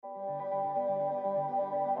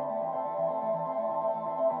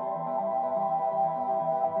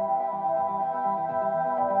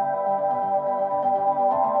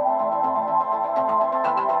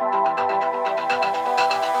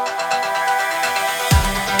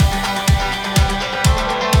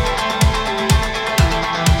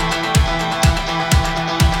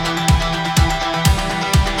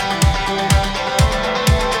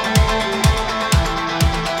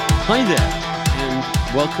Hi there,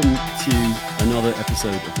 and welcome to another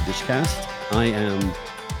episode of the Dishcast.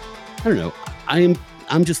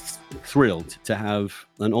 I'm just thrilled to have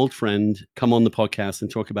an old friend come on the podcast and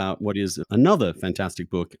talk about what is another fantastic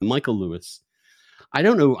book, Michael Lewis. I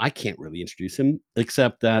don't know, I can't really introduce him,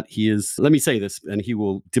 except that he is, let me say this, and he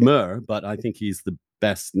will demur, but I think he's the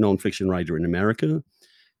best nonfiction writer in America.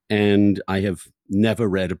 And I have never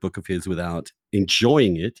read a book of his without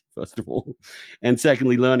enjoying it, first of all, and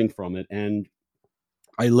secondly, learning from it. And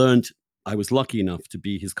I was lucky enough to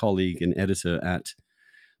be his colleague and editor at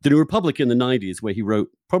The New Republic in the 90s, where he wrote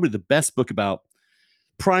probably the best book about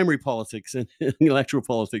primary politics and electoral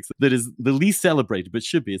politics that is the least celebrated, but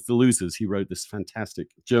should be. It's The Losers. He wrote this fantastic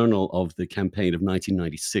journal of the campaign of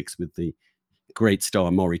 1996 with the great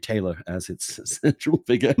star Maury Taylor as its central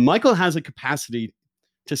figure. Michael has a capacity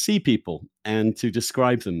to see people and to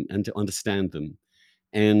describe them and to understand them.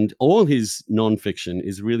 And all his nonfiction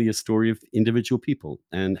is really a story of individual people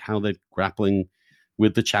and how they're grappling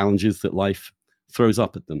with the challenges that life throws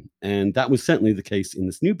up at them. And that was certainly the case in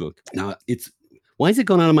this new book. Now, why has it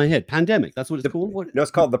gone out of my head? Pandemic, that's what it's called? No,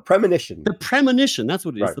 it's called The Premonition. The Premonition, that's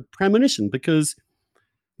what it is, right. The Premonition, because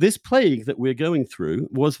this plague that we're going through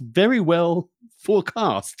was very well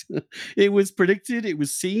forecast. It was predicted, it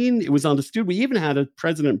was seen, it was understood. We even had a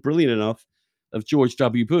president brilliant enough of George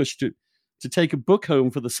W. Bush to take a book home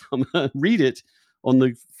for the summer, read it on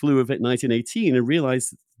the flu of 1918 and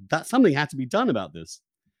realize that something had to be done about this.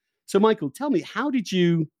 So, Michael, tell me, how did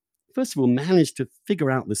you, first of all, manage to figure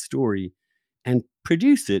out the story and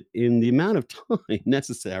produce it in the amount of time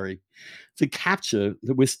necessary to capture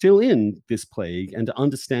that we're still in this plague and to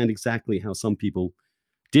understand exactly how some people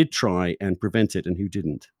did try and prevent it and who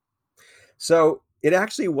didn't? So it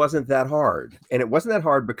actually wasn't that hard. And it wasn't that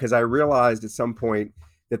hard because I realized at some point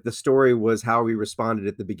that the story was how we responded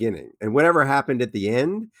at the beginning. And whatever happened at the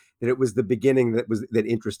end, that it was the beginning that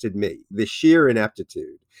interested me, the sheer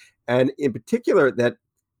ineptitude. And in particular that,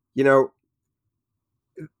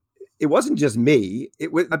 it wasn't just me.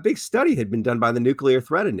 It was a big study had been done by the Nuclear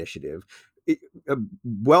Threat Initiative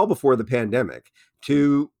well before the pandemic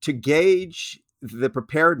to gauge the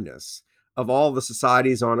preparedness of all the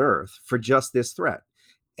societies on Earth for just this threat.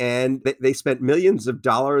 And they spent millions of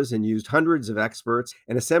dollars and used hundreds of experts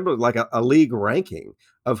and assembled like a league ranking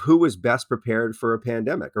of who was best prepared for a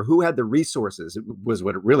pandemic or who had the resources, was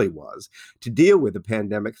what it really was, to deal with the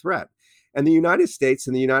pandemic threat. And the United States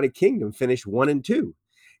and the United Kingdom finished 1 and 2.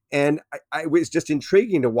 And it was just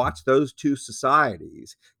intriguing to watch those two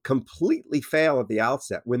societies completely fail at the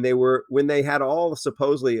outset when they had all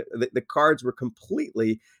supposedly the cards were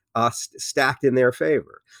completely stacked in their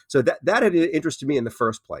favor. So that had interested me in the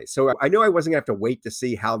first place. So I knew I wasn't going to have to wait to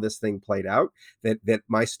see how this thing played out, that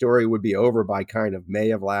my story would be over by kind of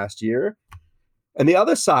May of last year. And the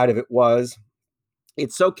other side of it was,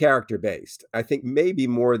 it's so character-based. I think maybe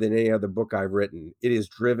more than any other book I've written, it is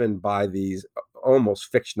driven by these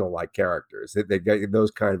almost fictional-like characters. They get those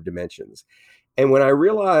kind of dimensions. And when I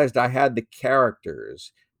realized I had the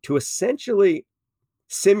characters to essentially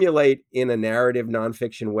simulate in a narrative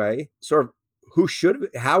nonfiction way, sort of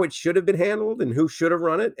how it should have been handled and who should have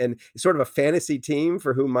run it, and sort of a fantasy team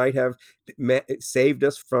for who might have saved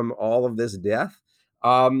us from all of this death,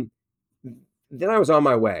 then I was on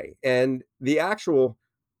my way. And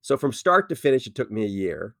so from start to finish, it took me a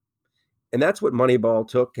year. And that's what Moneyball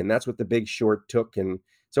took, and that's what The Big Short took. And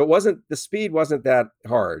so the speed wasn't that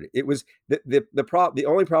hard. It was the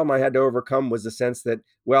only problem I had to overcome was the sense that,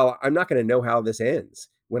 well, I'm not going to know how this ends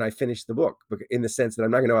when I finish the book, in the sense that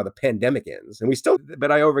I'm not going to know how the pandemic ends. And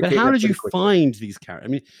but I overcame. But how did you find these characters? I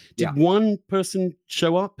mean, did one person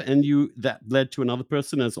show up and that led to another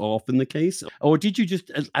person, as often the case? Or did you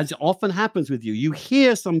just, as often happens with you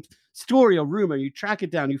hear some story or rumor, you track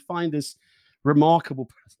it down, you find this remarkable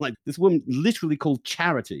person, like this woman literally called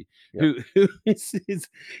Charity, who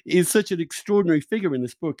is such an extraordinary figure in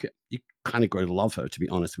this book. You kind of grow to love her, to be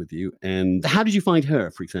honest with you. And how did you find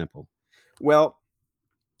her, for example? Well,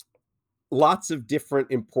 lots of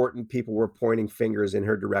different important people were pointing fingers in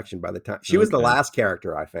her direction by the time. She was the last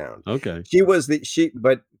character I found. Okay.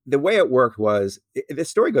 But the way it worked was, this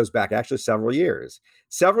story goes back actually several years.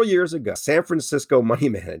 Several years ago, San Francisco money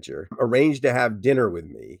manager arranged to have dinner with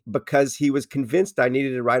me because he was convinced I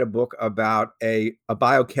needed to write a book about a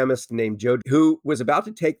biochemist named Joe, who was about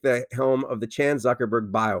to take the helm of the Chan Zuckerberg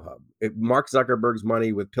Biohub. Mark Zuckerberg's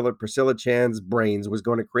money with Priscilla Chan's brains was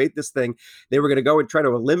going to create this thing. They were going to go and try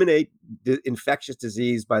to eliminate infectious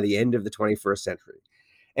disease by the end of the 21st century.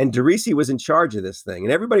 And DeRisi was in charge of this thing.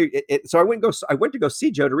 And everybody, so I went to go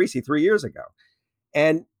see Joe DeRisi 3 years ago.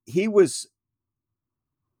 And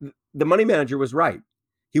the money manager was right.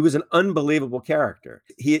 He was an unbelievable character.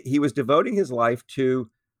 He was devoting his life to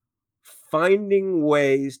finding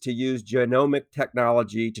ways to use genomic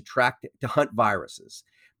technology to hunt viruses,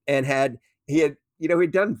 and he'd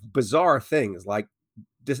done bizarre things like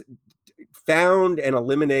dis- found and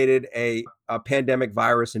eliminated a pandemic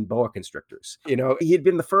virus in boa constrictors. He had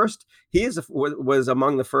been the first. Was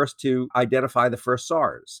among the first to identify the first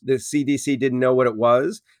SARS. The CDC didn't know what it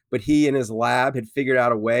was, but he and his lab had figured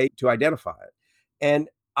out a way to identify it. And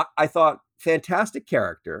I thought, fantastic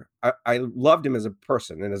character. I loved him as a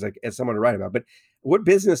person and as someone to write about. But what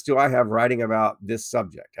business do I have writing about this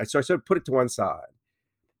subject? So I sort of put it to one side.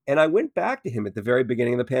 And I went back to him at the very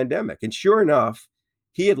beginning of the pandemic. And sure enough,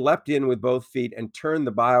 he had leapt in with both feet and turned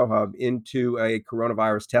the BioHub into a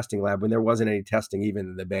coronavirus testing lab when there wasn't any testing even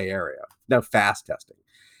in the Bay Area, no fast testing.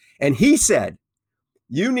 And he said,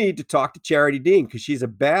 you need to talk to Charity Dean because she's a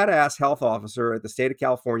badass health officer at the state of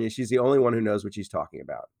California. She's the only one who knows what she's talking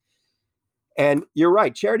about. And you're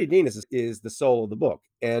right. Charity Dean is the soul of the book.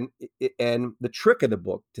 And the trick of the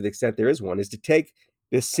book, to the extent there is one, is to take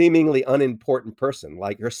this seemingly unimportant person,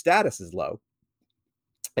 like her status is low,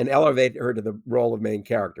 and elevate her to the role of main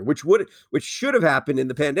character, which should have happened in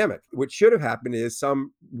the pandemic. What should have happened is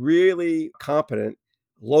some really competent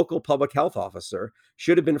local public health officer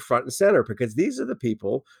should have been front and center, because these are the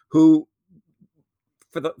people who,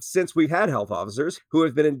 since we've had health officers who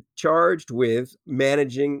have been charged with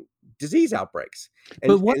managing disease outbreaks.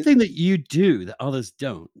 But one thing that you do that others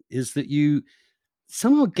don't is that you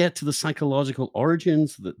somehow get to the psychological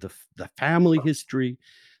origins, the family history,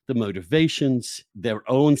 the motivations, their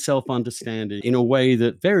own self-understanding in a way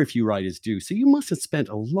that very few writers do. So you must have spent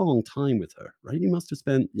a long time with her, right? You must have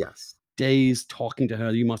spent yes days talking to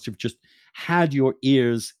her. You must have just had your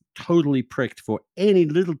ears totally pricked for any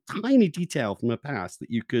little tiny detail from her past that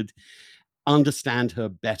you could understand her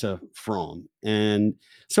better from. And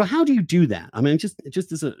so how do you do that? I mean,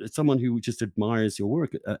 just as someone who just admires your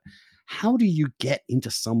work, how do you get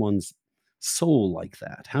into someone's soul like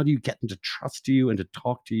that? How do you get them to trust you and to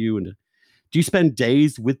talk to you? And do you spend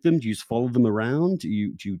days with them? Do you just follow them around? Do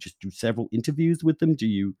you just do several interviews with them?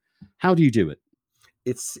 How do you do it?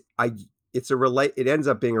 It ends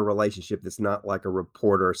up being a relationship that's not like a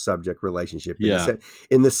reporter subject relationship, Yeah.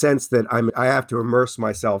 in the sense that I have to immerse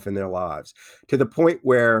myself in their lives to the point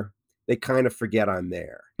where they kind of forget I'm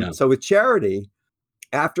there. Yeah. So with Charity,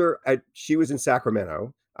 she was in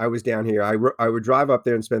Sacramento, I was down here. I would drive up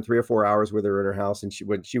there and spend 3 or 4 hours with her in her house, and she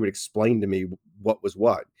would explain to me what was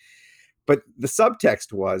what. But the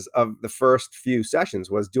subtext of the first few sessions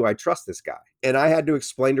was, do I trust this guy? And I had to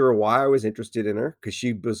explain to her why I was interested in her, because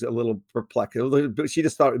she was a little perplexed. She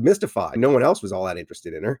just thought, mystified. No one else was all that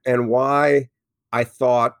interested in her. And why I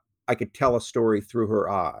thought I could tell a story through her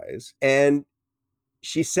eyes. And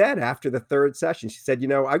she said after the third session, she said,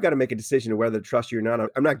 I've got to make a decision of whether to trust you or not.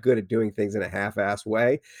 I'm not good at doing things in a half-assed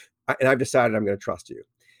way. And I've decided I'm going to trust you.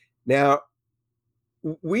 Now,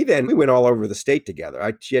 we went all over the state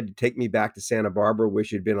together. She had to take me back to Santa Barbara, where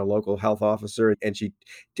she'd been a local health officer. And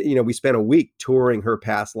we spent a week touring her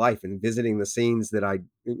past life and visiting the scenes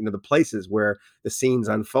the places where the scenes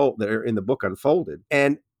unfold that are in the book unfolded.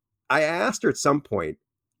 And I asked her at some point,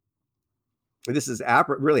 this is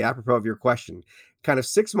really apropos of your question, kind of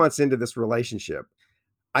 6 months into this relationship,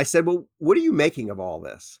 I said, well, what are you making of all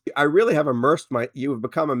this? I really have you have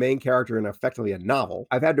become a main character in effectively a novel.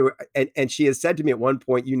 I've had to, and she has said to me at one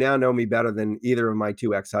point, you now know me better than either of my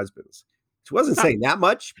 2 ex-husbands. She wasn't saying that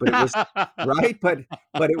much, but it was right.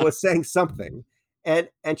 But it was saying something. And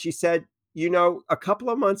she said, a couple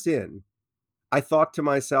of months in, I thought to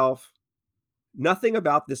myself, nothing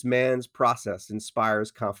about this man's process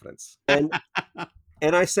inspires confidence. And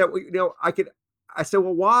I said, well, I said,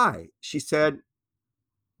 well, why? She said,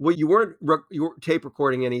 well, you weren't tape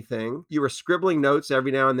recording anything. You were scribbling notes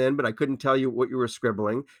every now and then, but I couldn't tell you what you were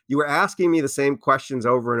scribbling. You were asking me the same questions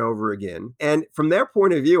over and over again. And from their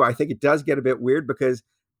point of view, I think it does get a bit weird, because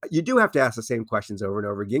you do have to ask the same questions over and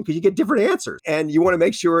over again because you get different answers, and you want to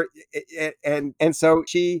make sure. And so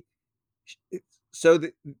she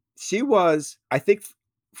was, I think,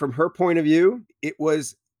 from her point of view, it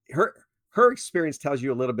was her experience tells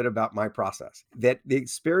you a little bit about my process, that the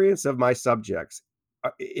experience of my subjects,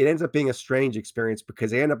 it ends up being a strange experience because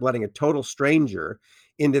they end up letting a total stranger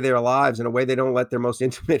into their lives in a way they don't let their most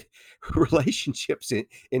intimate relationships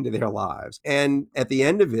into their lives. And at the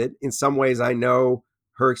end of it, in some ways, I know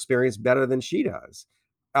her experience better than she does.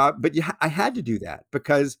 But I had to do that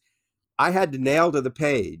because I had to nail to the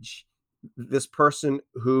page this person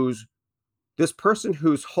whose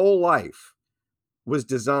whole life was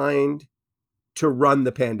designed to run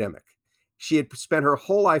the pandemic. She had spent her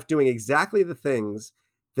whole life doing exactly the things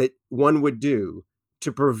that one would do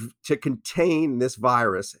to contain this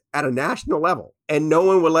virus at a national level, and no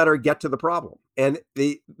one would let her get to the problem. And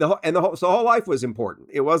the whole life was important.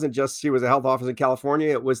 It wasn't just she was a health officer in California.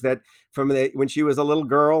 It was that when she was a little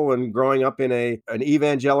girl and growing up in an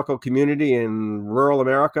evangelical community in rural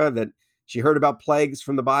America, that she heard about plagues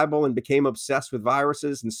from the Bible and became obsessed with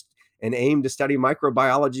viruses and aimed to study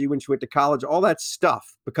microbiology when she went to college. All that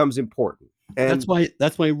stuff becomes important. And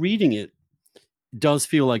That's why reading it does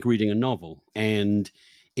feel like reading a novel, and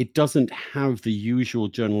it doesn't have the usual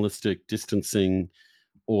journalistic distancing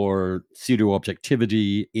or pseudo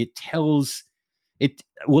objectivity. It tells it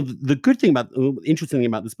well. The good thing about, interesting thing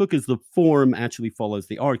about this book is the form actually follows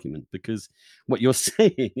the argument, because what you're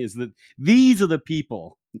saying is that these are the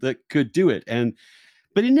people that could do it, and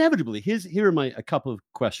but inevitably, here are a couple of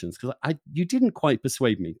questions, because you didn't quite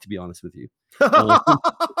persuade me, to be honest with you.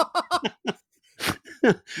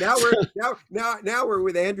 Now we're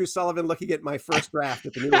with Andrew Sullivan looking at my first draft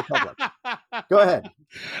at the New Republic. Go ahead.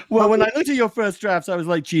 Well, when I looked at your first drafts, I was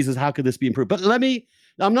like, Jesus, how could this be improved? But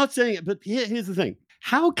I'm not saying it, but here's the thing.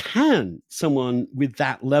 How can someone with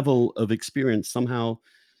that level of experience somehow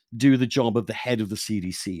do the job of the head of the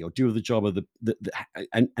CDC, or do the job of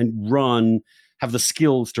and have the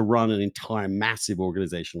skills to run an entire massive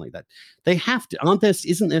organization like that? They have to.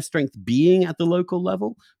 Isn't their strength being at the local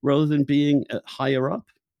level rather than being higher up?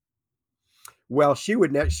 Well, she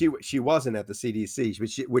wasn't at the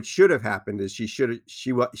CDC. What should have happened is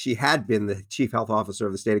she had been the chief health officer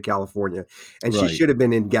of the state of California, and she should have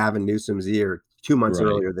been in Gavin Newsom's ear 2 months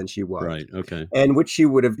earlier than she was. Right. Okay. And what she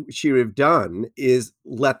would have done is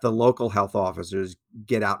let the local health officers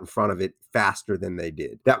get out in front of it faster than they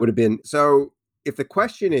did. That would have been so. If the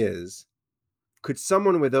question is, could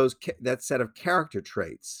someone with that set of character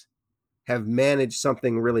traits have managed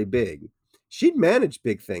something really big? She'd managed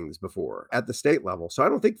big things before at the state level, so I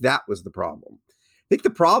don't think that was the problem. I think the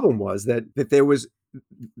problem was that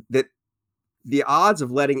the odds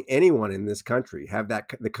of letting anyone in this country have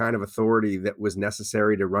the kind of authority that was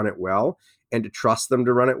necessary to run it well and to trust them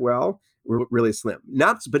to run it well were really slim.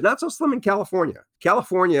 Not so slim in California.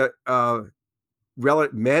 California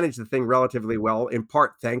managed the thing relatively well, in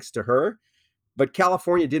part thanks to her, but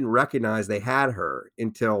California didn't recognize they had her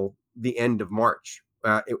until the end of March,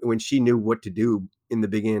 when she knew what to do in the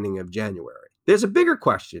beginning of January. There's a bigger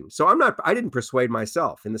question. So I didn't persuade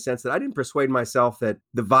myself, in the sense that I didn't persuade myself that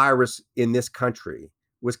the virus in this country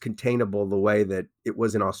was containable the way that it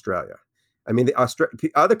was in Australia. I mean,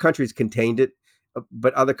 the other countries contained it,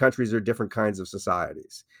 but other countries are different kinds of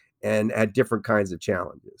societies and had different kinds of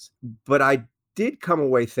challenges. But I did come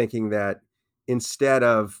away thinking that instead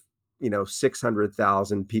of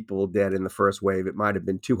 600,000 people dead in the first wave, it might have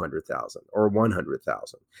been 200,000 or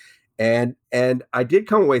 100,000. And I did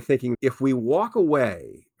come away thinking, if we walk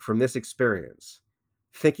away from this experience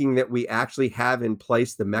thinking that we actually have in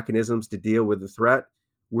place the mechanisms to deal with the threat,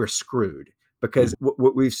 we're screwed. Because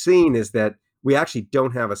what we've seen is that we actually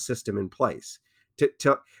don't have a system in place.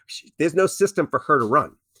 There's no system for her to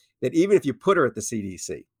run. That even if you put her at the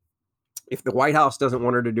CDC, if the White House doesn't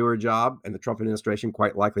want her to do her job, and the Trump administration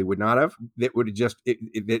quite likely would not have, it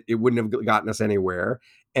wouldn't have gotten us anywhere.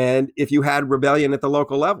 And if you had rebellion at the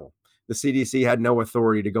local level, the CDC had no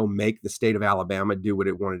authority to go make the state of Alabama do what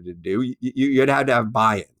it wanted to do. You'd have to have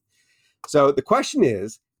buy-in. So the question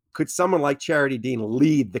is, could someone like Charity Dean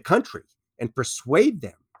lead the country and persuade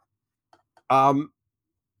them? And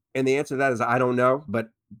the answer to that is, I don't know. But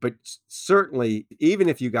certainly, even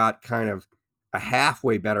if you got kind of a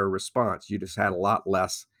halfway better response, you just had a lot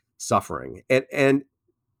less suffering. And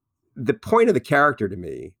the point of the character, to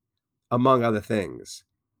me, among other things,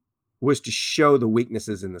 was to show the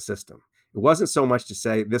weaknesses in the system. It wasn't so much to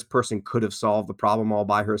say this person could have solved the problem all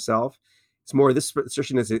by herself. It's more, this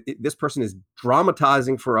person is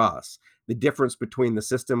dramatizing for us the difference between the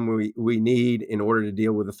system we need in order to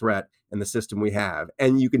deal with the threat and the system we have.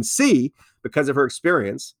 And you can see, because of her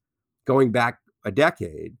experience going back a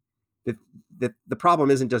decade, that the problem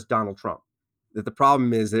isn't just Donald Trump. That the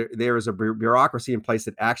problem is there is a bureaucracy in place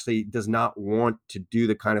that actually does not want to do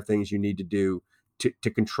the kind of things you need to do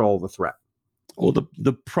to control the threat. Well,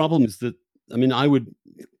 the problem is that, I mean, I would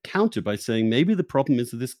counter by saying maybe the problem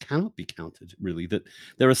is that this cannot be countered, really, that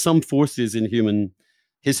there are some forces in human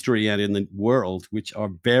history and in the world which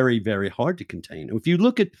are very, very hard to contain. If you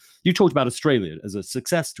look at, you talked about Australia as a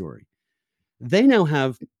success story. They now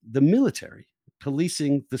have the military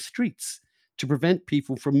policing the streets to prevent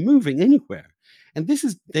people from moving anywhere. And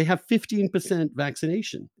they have 15%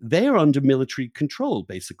 vaccination. They are under military control,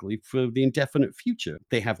 basically, for the indefinite future.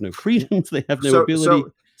 They have no freedoms. They have no ability.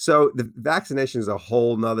 So the vaccination is a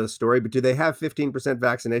whole nother story, but do they have 15%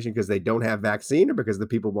 vaccination because they don't have vaccine or because the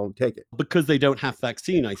people won't take it? Because they don't have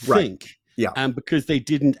vaccine, I Right. think, Yeah. and because they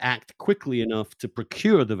didn't act quickly enough to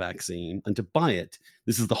procure the vaccine and to buy it.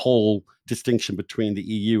 This is the whole distinction between the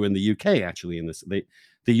EU and the UK, actually, in this.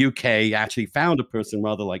 The UK actually found a person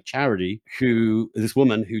rather like Charity, this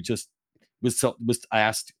woman who just was I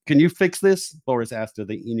asked, can you fix this? Boris asked her,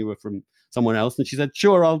 he knew her from someone else, and she said,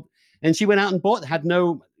 sure, I'll. And she went out and bought, had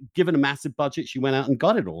no, given a massive budget, she went out and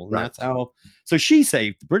got it all. And Right. that's how, so she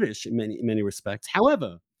saved the British in many respects.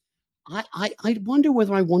 However, I wonder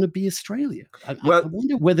whether I want to be Australia. I Well,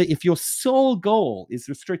 wonder whether if your sole goal is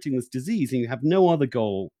restricting this disease and you have no other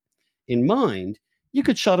goal in mind, you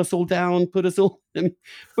could shut us all down, put us all. I mean,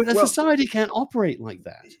 but a well, society can't operate like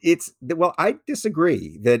that. I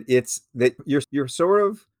disagree that you're sort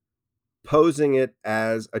of posing it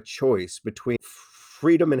as a choice between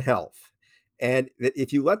freedom and health. And that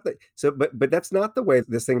if you let the so but that's not the way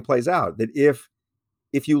this thing plays out. That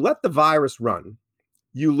if you let the virus run,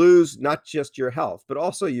 you lose not just your health but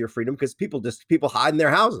also your freedom, because people hide in their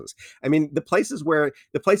houses. I mean, the places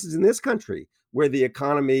in this country where the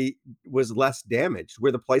economy was less damaged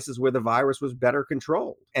were the places where the virus was better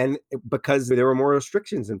controlled, and because there were more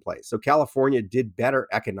restrictions in place. So California did better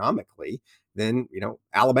economically than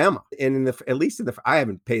Alabama. And at least in the I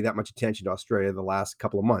haven't paid that much attention to Australia the last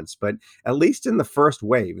couple of months, but at least in the first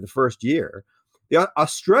wave, the first year,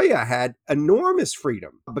 Australia had enormous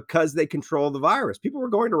freedom because they controlled the virus. People were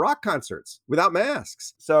going to rock concerts without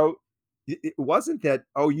masks. So it wasn't that,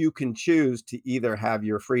 oh, you can choose to either have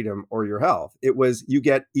your freedom or your health. It was you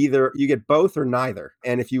get both or neither.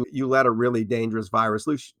 And if you let a really dangerous virus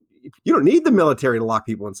loose, you don't need the military to lock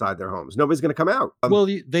people inside their homes. Nobody's going to come out. Well,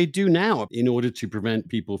 they do now in order to prevent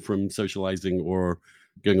people from socializing or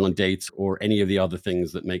going on dates or any of the other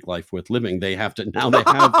things that make life worth living. They have to now.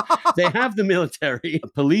 They have the military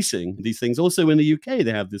policing these things. Also in the UK,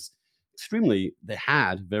 they have this they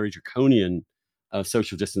had very draconian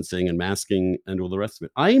social distancing and masking and all the rest of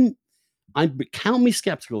it. I'm count me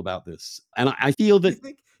skeptical about this, and I feel that.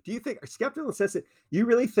 Do you think skeptical in the sense that you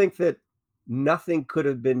really think that nothing could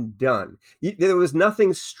have been done? There was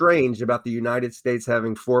nothing strange about the United States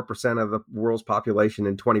having 4% of the world's population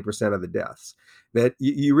and 20% of the deaths. That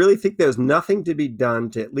you really think there's nothing to be done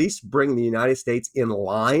to at least bring the United States in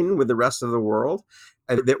line with the rest of the world,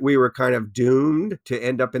 and that we were kind of doomed to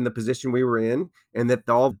end up in the position we were in, and that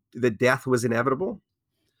all the death was inevitable?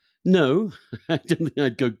 No, I don't think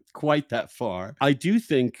I'd go quite that far. I do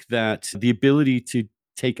think that the ability to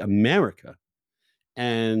take America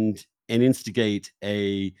and instigate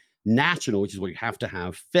a national, which is what you have to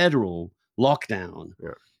have, federal lockdown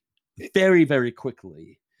very, very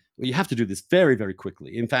quickly. Well, you have to do this very, very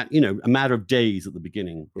quickly. In fact, a matter of days at the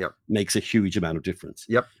beginning makes a huge amount of difference.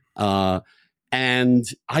 Yep. And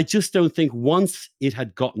I just don't think once it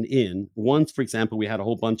had gotten in, for example, we had a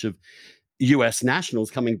whole bunch of US nationals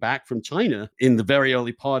coming back from China in the very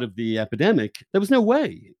early part of the epidemic, there was no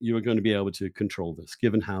way you were going to be able to control this,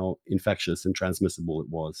 given how infectious and transmissible it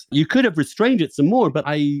was. You could have restrained it some more, but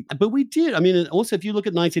we did. I mean, also, if you look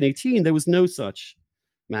at 1918, there was no such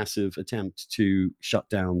massive attempt to shut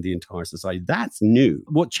down the entire society. That's new.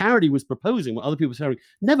 What Charity was proposing, what other people were saying,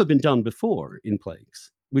 never been done before in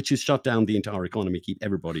plagues, which is shut down the entire economy, keep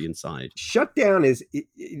everybody inside. Shut down is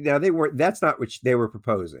now that's not what they were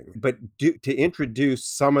proposing, but to introduce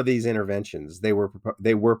some of these interventions they were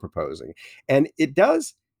proposing, and it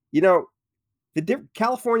does.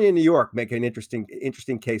 California and New York make an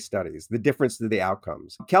interesting case studies. The difference to the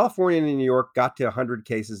outcomes. California and New York got to 100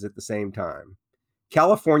 cases at the same time.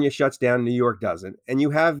 California shuts down, New York doesn't, and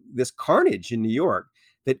you have this carnage in New York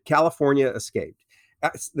that California escaped.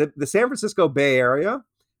 The San Francisco Bay Area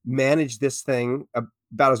managed this thing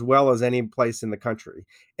about as well as any place in the country,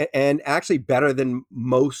 and actually better than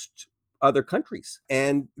most other countries.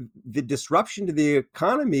 And the disruption to the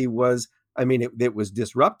economy was, it was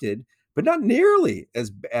disrupted, but not nearly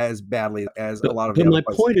as badly as a lot of the other places.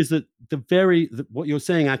 My point is that what you're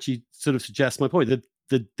saying actually sort of suggests my point, that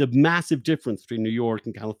the massive difference between New York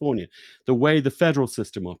and California, the way the federal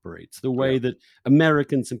system operates, the way that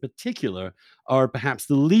Americans in particular are perhaps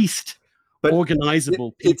the least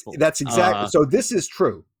organizable people. That's exactly. So this is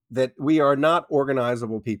true, that we are not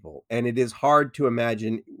organizable people. And it is hard to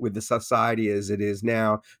imagine with the society as it is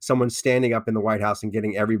now, someone standing up in the White House and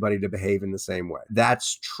getting everybody to behave in the same way.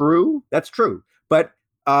 That's true. But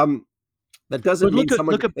that doesn't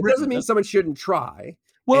mean someone shouldn't try.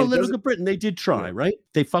 Well, look at Britain. They did try, right?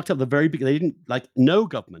 They fucked up the very beginning. They didn't, like, no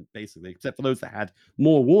government, basically, except for those that had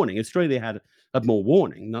more warning. Australia had more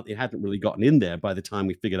warning. It hadn't really gotten in there by the time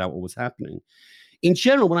we figured out what was happening. In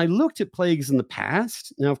general, when I looked at plagues in the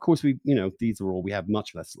past, now, of course, we have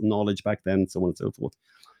much less knowledge back then, so on and so forth.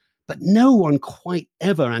 But no one quite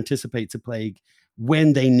ever anticipates a plague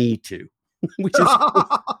when they need to, which is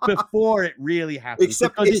before it really happens.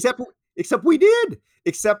 Except we did.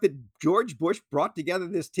 Except that George Bush brought together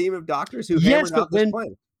this team of doctors who hammered out this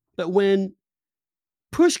plan. But when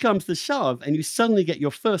push comes to shove and you suddenly get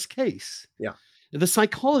your first case, the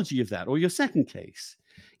psychology of that, or your second case,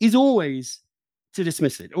 is always to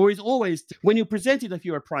dismiss it, or is always when you're presented, if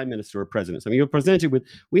you're a prime minister or president, I mean, you're presented with,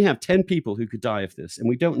 we have 10 people who could die of this, and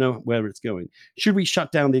we don't know where it's going. Should we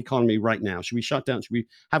shut down the economy right now? Should we shut down? Should we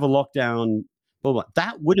have a lockdown? Blah, blah.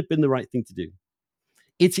 That would have been the right thing to do.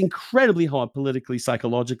 It's incredibly hard politically,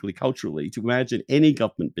 psychologically, culturally to imagine any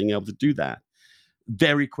government being able to do that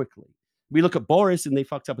very quickly. We look at Boris and they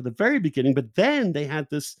fucked up at the very beginning, but then they had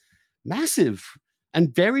this massive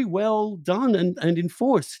and very well done and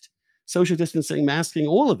enforced social distancing, masking,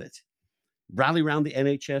 all of it. Rally around the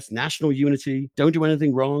NHS, national unity, don't do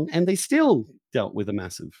anything wrong. And they still dealt with a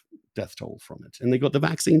massive death toll from it. And they got the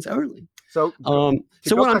vaccines early. So what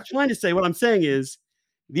I'm saying is,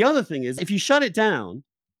 the other thing is, if you shut it down,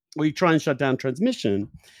 or you try and shut down transmission,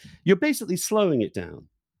 you're basically slowing it down.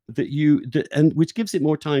 Which gives it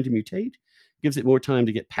more time to mutate, gives it more time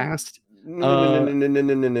to get past. No.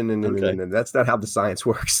 That's not how the science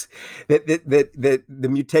works. That the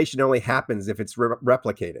mutation only happens if it's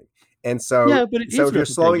replicating. And so, if you're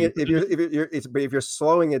slowing it, if you're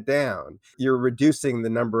slowing it down, you're reducing the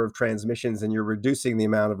number of transmissions and you're reducing the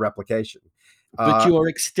amount of replication. But you are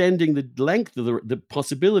extending the length of the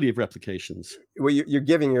possibility of replications. Well, you're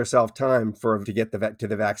giving yourself time to get to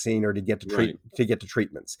the vaccine or to get to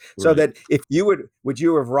treatments. So that if you would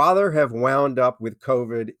you have rather have wound up with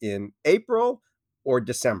COVID in April or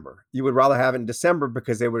December? You would rather have it in December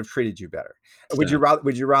because they would have treated you better. Would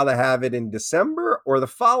you rather have it in December or the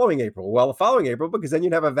following April? Well, the following April, because then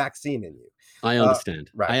you'd have a vaccine in you. I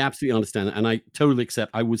understand. I absolutely understand that. And I totally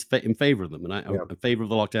accept. I was in favor of them. And I'm in favor of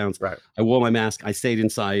the lockdowns. Right. I wore my mask. I stayed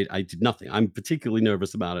inside. I did nothing. I'm particularly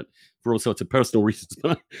nervous about it for all sorts of personal reasons.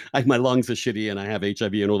 My lungs are shitty and I have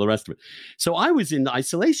HIV and all the rest of it. So I was in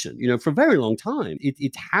isolation, for a very long time.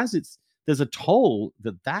 It has there's a toll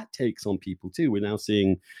that takes on people too. We're now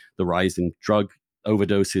seeing the rise in drug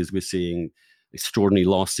overdoses. We're seeing extraordinary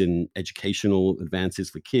loss in educational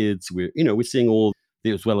advances for kids. We're seeing all,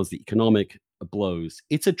 as well as the economic blows.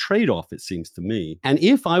 It's a trade-off, it seems to me. And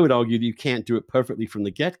if I would argue that you can't do it perfectly from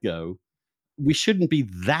the get-go, we shouldn't be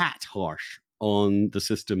that harsh on the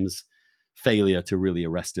system's failure to really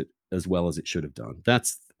arrest it as well as it should have done.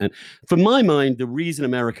 And for my mind, the reason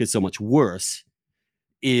America is so much worse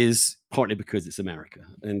is partly because it's America,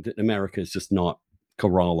 and America is just not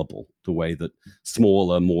corrallable the way that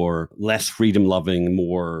smaller, less freedom-loving,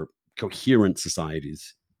 more coherent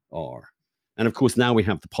societies are. And of course, now we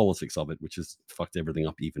have the politics of it, which has fucked everything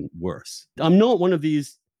up even worse. I'm not one of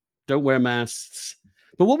these don't wear masks,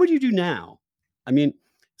 but what would you do now? I mean,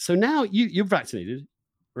 so now you're vaccinated,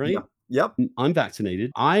 right? Yep. I'm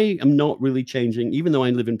vaccinated. I am not really changing, even though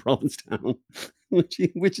I live in Provincetown,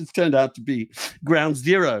 which has turned out to be ground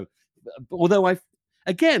zero. Although when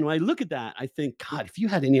I look at that, I think, God, if you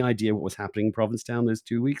had any idea what was happening in Provincetown those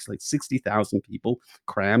 2 weeks, like 60,000 people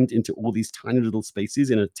crammed into all these tiny little spaces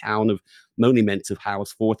in a town of only meant to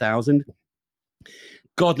house 4,000.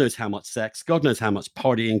 God knows how much sex, God knows how much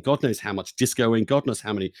partying, God knows how much discoing, God knows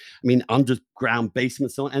how many, underground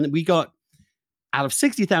basements and so on. And we got, out of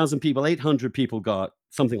 60,000 people, 800 people got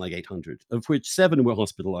something like 800, of which 7 were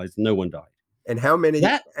hospitalized and no one died. And how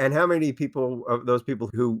many people of those people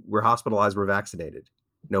who were hospitalized were vaccinated?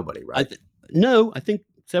 Nobody, right? I think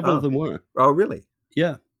several of them were. Oh, really?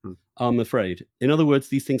 Yeah. I'm afraid. In other words,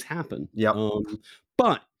 these things happen. Yeah.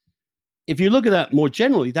 But if you look at that more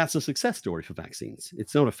generally, that's a success story for vaccines.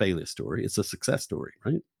 It's not a failure story. It's a success story,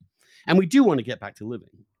 right? And we do want to get back to living.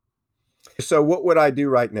 So what would I do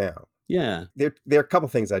right now? Yeah. There are a couple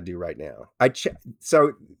things I do right now.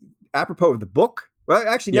 So apropos of the book, well,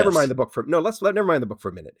 actually, never mind the book never mind the book for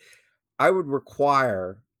a minute. I would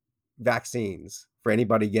require vaccines for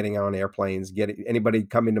anybody getting on airplanes, anybody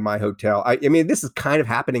coming to my hotel. I mean, this is kind of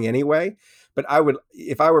happening anyway, but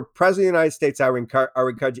if I were president of the United States, I would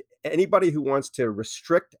encourage anybody who wants to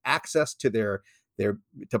restrict access to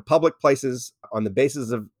to public places on the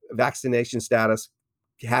basis of vaccination status,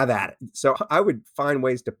 have at it. So I would find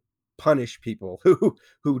ways to punish people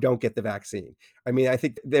who don't get the vaccine. I mean, I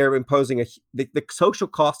think they're imposing the social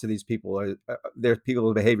cost of these people, their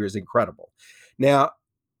people's behavior is incredible. Now,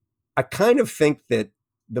 I kind of think that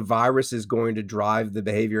the virus is going to drive the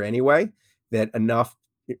behavior anyway, that enough,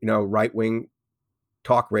 right-wing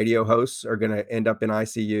talk radio hosts are going to end up in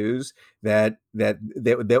ICUs that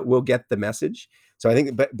will get the message. So I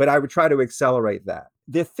think, but I would try to accelerate that.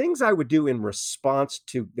 The things I would do in response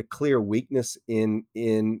to the clear weakness in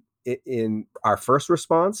our first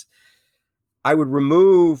response, I would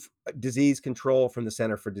remove disease control from the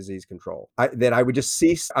Center for Disease Control. I would just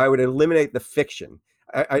cease. I would eliminate the fiction.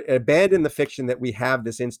 I abandon the fiction that we have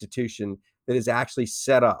this institution that is actually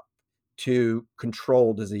set up to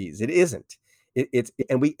control disease. It isn't.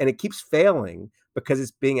 It keeps failing because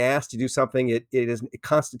it's being asked to do something it is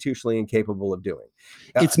constitutionally incapable of doing.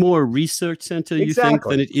 It's more a research center, you think,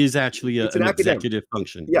 Exactly. than it is actually It's an an academic. executive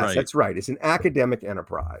function, Yes, right? that's right. It's an academic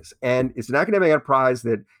enterprise, and it's an academic enterprise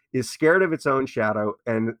that is scared of its own shadow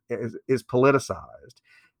and is politicized.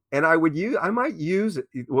 And I might use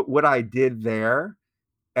what I did there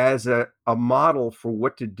as a model for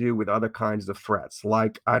what to do with other kinds of threats,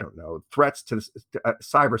 like, I don't know, threats to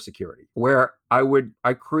cybersecurity, where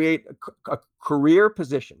I create a career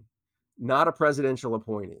position, not a presidential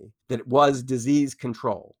appointee, that was disease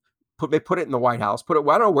control. They put it in the White House. I don't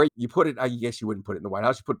know where you put it. I guess you wouldn't put it in the White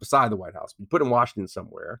House. You put it beside the White House. You put it in Washington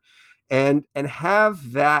somewhere, and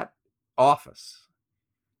have that office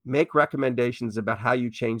make recommendations about how you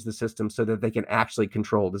change the system so that they can actually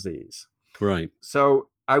control disease. Right. So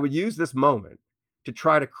I would use this moment to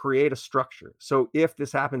try to create a structure. So if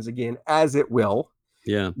this happens again, as it will,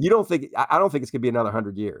 Yeah. I don't think it's going to be another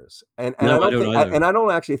 100 years. And No, I I don't don't think, either. and I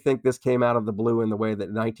don't actually think this came out of the blue in the way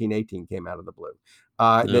that 1918 came out of the blue.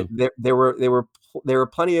 No. There were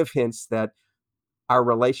plenty of hints that our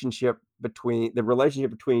relationship between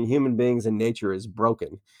human beings and nature is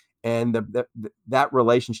broken, and that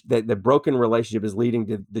relationship, the broken relationship, is leading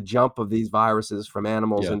to the jump of these viruses from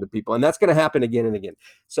animals Yeah. into people, and that's going to happen again and again.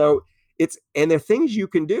 So there are things you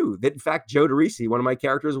can do that, in fact, Joe DeRisi, one of my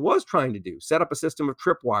characters, was trying to do: set up a system of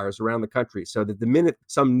tripwires around the country so that the minute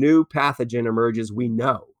some new pathogen emerges, we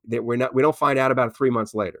know that we don't find out about it 3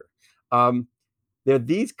 months later. There are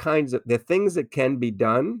these kinds of things that can be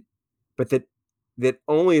done, but that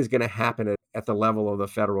only is going to happen at the level of the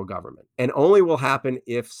federal government, and only will happen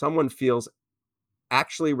if someone feels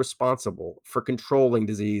actually responsible for controlling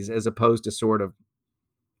disease as opposed to sort of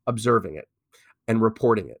observing it and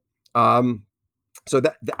reporting it. So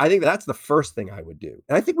I think that's the first thing I would do.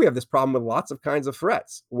 And I think we have this problem with lots of kinds of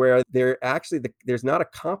threats where there's not a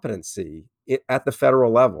competency at the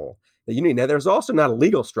federal level that you need. Now, there's also not a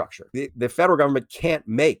legal structure. The federal government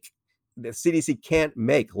the CDC can't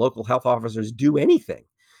make local health officers do anything.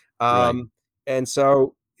 Right. And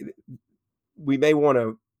so we may want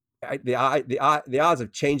to, the odds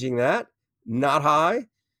of changing that, not high.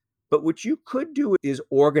 But what you could do is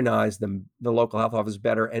organize the local health office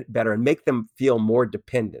better and make them feel more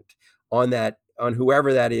dependent on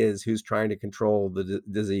whoever that is who's trying to control the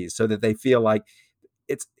disease, so that they feel like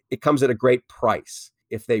it comes at a great price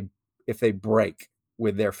if they break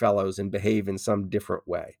with their fellows and behave in some different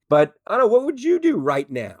way. But I don't know, what would you do right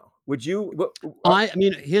now? Would you? I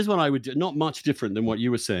mean, here's what I would do. Not much different than what you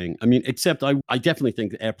were saying. I mean, except I definitely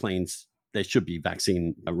think that airplanes, there should be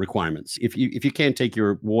vaccine requirements. If you can't take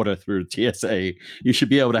your water through TSA, you should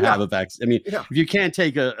be able to Yeah, have a vaccine. I mean, yeah, if you can't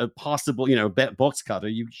take a possible, box cutter,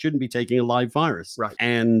 you shouldn't be taking a live virus. right.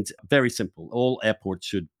 And very simple. All airports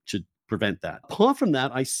should prevent that. Apart from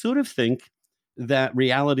that, I sort of think that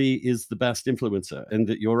reality is the best influencer, and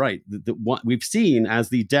that you're right. That what we've seen as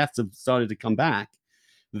the deaths have started to come back,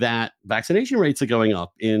 that vaccination rates are going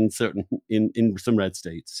up in some red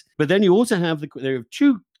states. But then you also have there are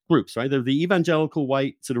two groups, right? There are the evangelical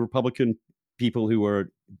white sort of Republican people who are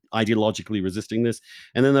ideologically resisting this,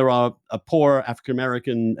 and then there are a poor African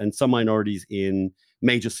American and some minorities in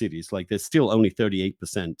major cities. Like there's still only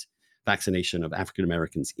 38% vaccination of African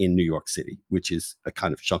Americans in New York City, which is a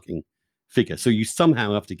kind of shocking figure. So you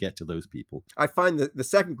somehow have to get to those people. I find that the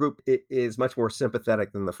second group is much more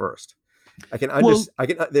sympathetic than the first. I can Well,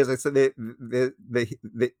 there's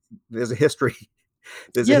a history.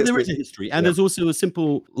 There is a history, and there's also a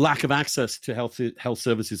simple lack of access to health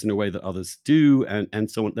services in a way that others do, and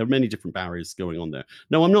so on. There are many different barriers going on there.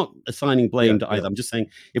 No, I'm not assigning blame to either. I'm just saying,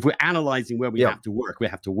 if we're analyzing where we have to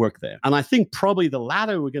work there. And I think probably the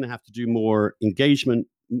latter, we're going to have to do more engagement,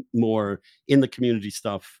 more in the community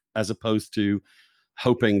stuff, as opposed to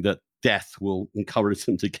hoping that death will encourage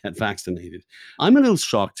them to get vaccinated. I'm a little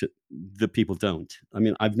shocked that people don't. I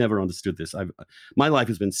mean, I've never understood this. My life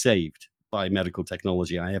has been saved by medical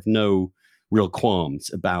technology. I have no real qualms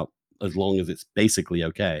about, as long as it's basically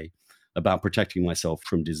okay, about protecting myself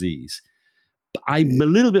from disease. But I'm a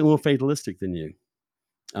little bit more fatalistic than you.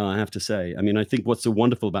 I have to say. I mean, I think what's so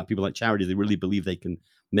wonderful about people like Charity, they really believe they can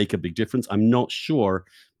make a big difference. I'm not sure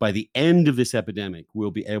by the end of this epidemic,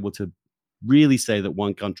 we'll be able to really say that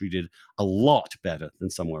one country did a lot better than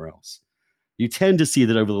somewhere else. You tend to see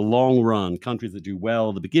that over the long run, countries that do well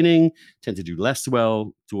at the beginning tend to do less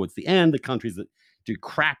well towards the end. The countries that do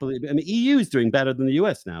crappily, I mean, EU is doing better than the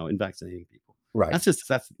US now in vaccinating people. Right.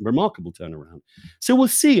 That's remarkable turnaround. So we'll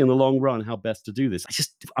see in the long run how best to do this.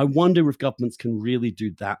 I wonder if governments can really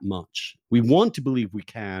do that much. We want to believe we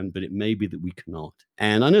can, but it may be that we cannot.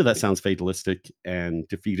 And I know that sounds fatalistic and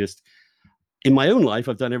defeatist. In my own life,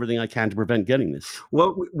 I've done everything I can to prevent getting this.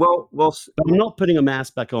 Well, But I'm not putting a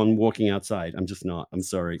mask back on walking outside. I'm just not. I'm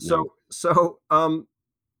sorry. No.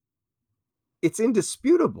 It's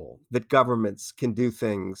indisputable that governments can do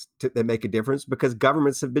things that make a difference, because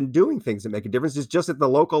governments have been doing things that make a difference. It's just at the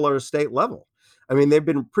local or state level. I mean, they've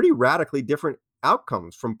been pretty radically different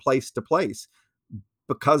outcomes from place to place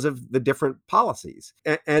because of the different policies.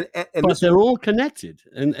 But they're all connected,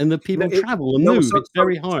 and the people travel and move. It's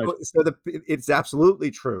very hard. It's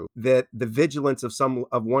absolutely true that the vigilance of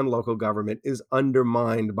one local government is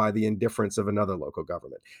undermined by the indifference of another local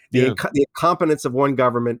government. The incompetence of one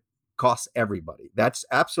government costs everybody. That's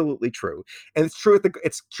absolutely true, and it's true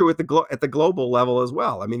at the global level as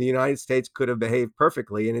well. I mean, the United States could have behaved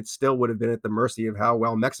perfectly, and it still would have been at the mercy of how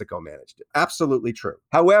well Mexico managed it. Absolutely true.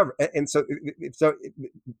 However, it's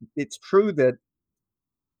true that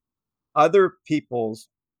other people's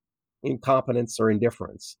incompetence or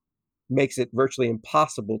indifference makes it virtually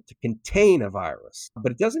impossible to contain a virus,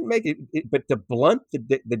 but it doesn't make it. But to blunt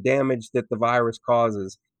the damage that the virus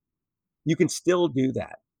causes, you can still do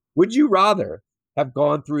that. Would you rather have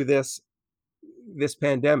gone through this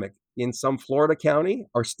pandemic in some Florida county,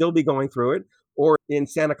 or still be going through it, or in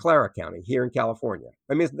Santa Clara County here in California?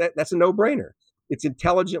 I mean, that's a no-brainer. It's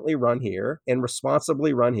intelligently run here and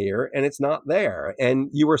responsibly run here, and it's not there. And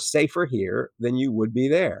you are safer here than you would be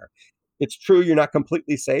there. It's true you're not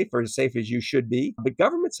completely safe, or as safe as you should be, but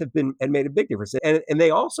governments have made a big difference. And they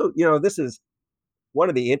also, this is one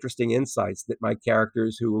of the interesting insights that my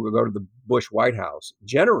characters who go to the Bush White House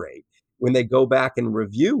generate when they go back and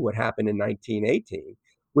review what happened in 1918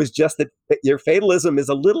 was just that your fatalism is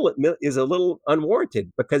a little unwarranted,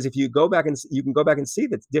 because if you go back and you can go back and see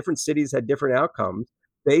that different cities had different outcomes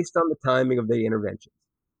based on the timing of the interventions.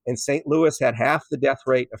 And St. Louis had half the death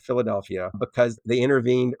rate of Philadelphia because they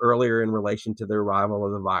intervened earlier in relation to the arrival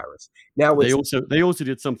of the virus. Now they also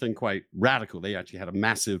did something quite radical. They actually had a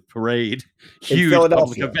massive parade, huge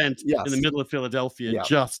public event in the middle of Philadelphia,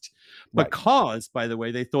 just because, by the way,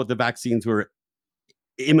 they thought the vaccines were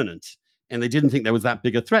imminent and they didn't think there was that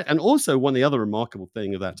big a threat. And also, one of the other remarkable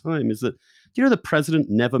thing of that time is that, the president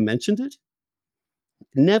never mentioned it.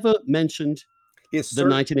 Never mentioned the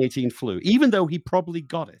 1918 flu, even though he probably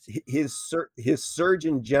got it. His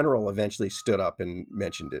Surgeon General eventually stood up and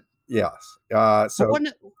mentioned it. Yes. But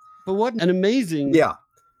what an amazing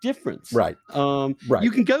difference. Right. Right.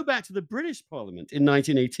 You can go back to the British Parliament in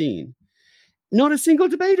 1918. Not a single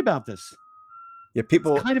debate about this. Yeah,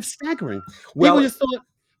 people. It's kind of staggering. Well, people just thought,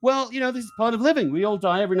 this is part of living. We all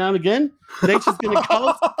die every now and again. Nature's going to call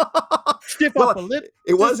us. Stiff up a lip.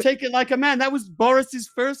 Take it like a man. That was Boris's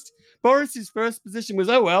first position was,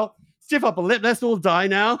 stiff up a lip. Let's all die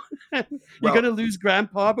now. You're going to lose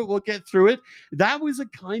grandpa, but we'll get through it. That was a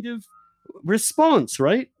kind of response,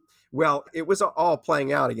 right? Well, it was all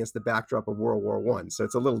playing out against the backdrop of World War I, so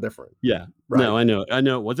it's a little different. Yeah, right. No, I know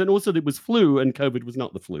it was. And also it was flu, and COVID was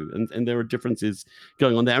not the flu. And there are differences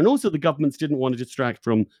going on there. And also the governments didn't want to distract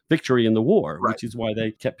from victory in the war, which is why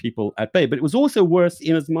they kept people at bay. But it was also worse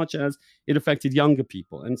in as much as it affected younger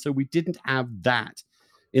people. And so we didn't have that.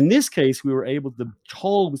 In this case, the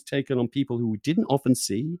toll was taken on people who we didn't often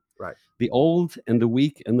see, the old and the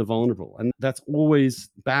weak and the vulnerable. And that's always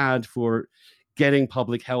bad for getting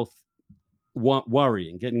public health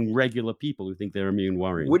worrying, getting regular people who think they're immune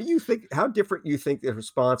worrying. What do you think? How different you think the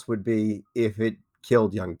response would be if it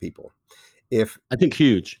killed young people? I think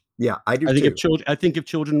huge. Yeah, I do. I think if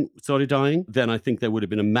children started dying, then I think there would have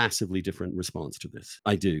been a massively different response to this.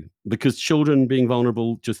 I do, because children being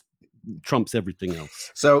vulnerable just trumps everything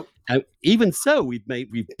else. So even so, we've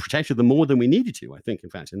protected them more than we needed to, I think, in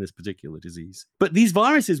fact, in this particular disease. But these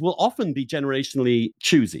viruses will often be generationally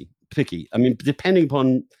picky. I mean, depending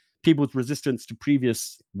upon people's resistance to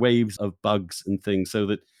previous waves of bugs and things, so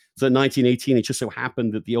that So in 1918, it just so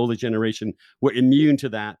happened that the older generation were immune to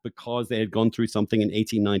that because they had gone through something in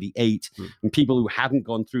 1898, and people who hadn't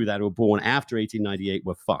gone through that or were born after 1898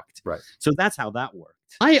 were fucked. Right. So that's how that worked.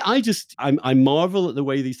 I marvel at the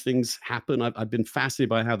way these things happen. I've been fascinated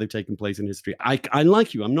by how they've taken place in history. I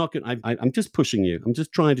like you. I'm not going. I'm just pushing you. I'm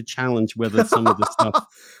just trying to challenge whether some of the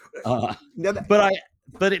stuff. No,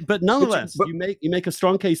 But nonetheless, you make a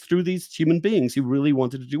strong case through these human beings who really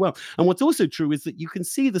wanted to do well. And what's also true is that you can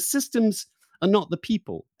see the systems are not the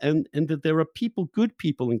people, and that there are people, good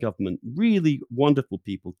people in government, really wonderful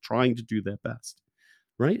people trying to do their best.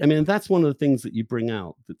 Right? I mean, that's one of the things that you bring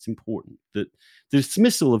out that's important, that the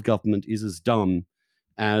dismissal of government is as dumb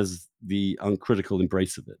as the uncritical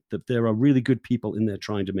embrace of it, that there are really good people in there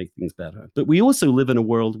trying to make things better. But we also live in a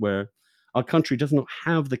world where our country does not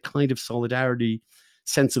have the kind of solidarity,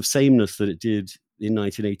 sense of sameness that it did in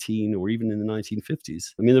 1918 or even in the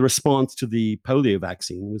 1950s. I mean, the response to the polio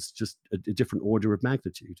vaccine was just a different order of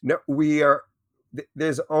magnitude. No,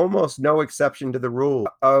 there's almost no exception to the rule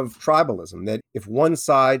of tribalism, that if one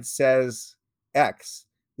side says X,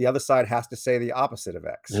 the other side has to say the opposite of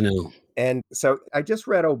X. I know. And so I just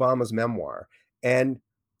read Obama's memoir, and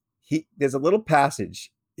there's a little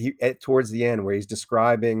passage towards the end where he's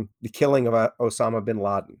describing the killing of Osama bin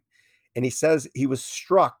Laden. And he says he was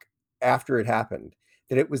struck after it happened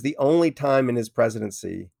that it was the only time in his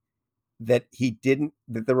presidency that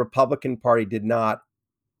that the Republican Party did not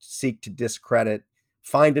seek to discredit,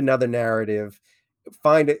 find another narrative,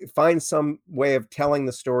 find some way of telling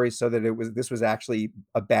the story so that this was actually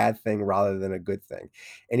a bad thing rather than a good thing.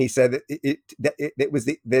 And he said that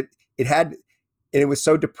it was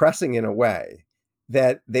so depressing in a way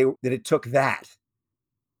that it took that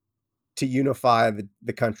to unify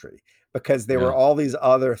the country, because there were all these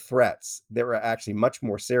other threats that were actually much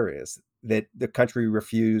more serious that the country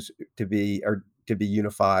refused to be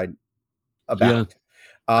unified about. Yeah.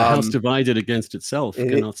 A house divided against itself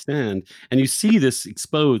cannot stand. And you see this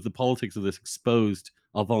exposed, the politics of this exposed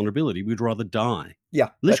our vulnerability. We'd rather die. Yeah.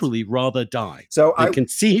 Literally rather die. So I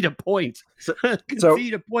concede a point.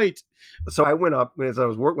 Concede a point. So I went up when I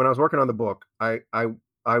was working on the book, I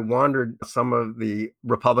wandered some of the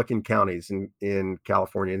Republican counties in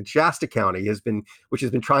California. And Shasta County which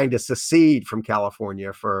has been trying to secede from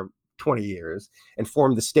California for 20 years and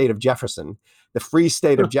form the state of Jefferson, the free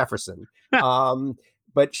state of Jefferson.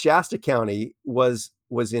 But Shasta County was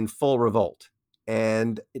in full revolt,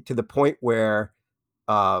 and to the point where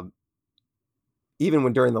even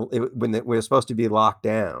when we were supposed to be locked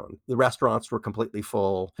down, the restaurants were completely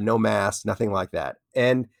full, no masks, nothing like that.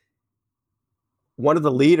 And one of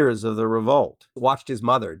the leaders of the revolt watched his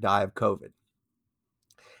mother die of COVID.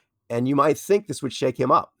 And you might think this would shake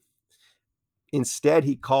him up. Instead,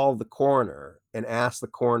 he called the coroner and asked the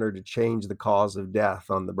coroner to change the cause of death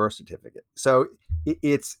on the birth certificate. So it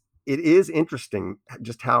is interesting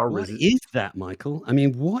just how. What is that, Michael? I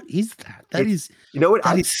mean, what is that? That is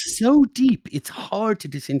so deep. It's hard to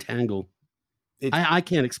disentangle. I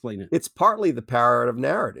can't explain it. It's partly the power of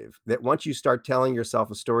narrative, that once you start telling yourself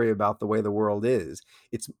a story about the way the world is,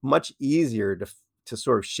 it's much easier to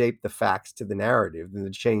sort of shape the facts to the narrative than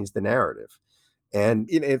to change the narrative. And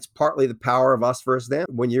it's partly the power of us versus them.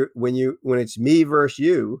 When it's me versus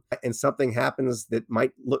you, and something happens that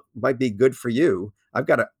might be good for you, I've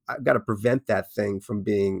got to prevent that thing from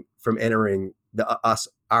entering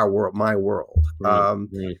our world, my world.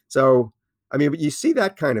 Right. So, I mean, but you see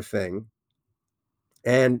that kind of thing,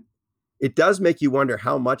 and it does make you wonder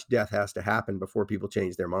how much death has to happen before people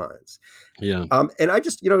change their minds. Yeah. And I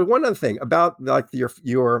just, one other thing about like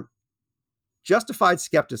your justified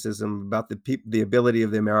skepticism about the ability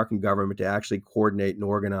of the American government to actually coordinate and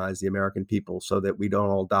organize the American people so that we don't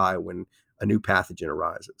all die when a new pathogen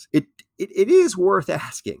arises. It is worth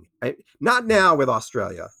asking, not now with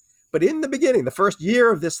Australia, but in the beginning, the first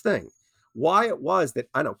year of this thing, why it was that,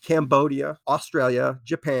 Cambodia, Australia,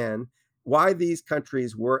 Japan, why these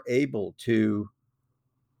countries were able to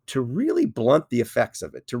really blunt the effects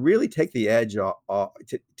of it, to really take the edge off,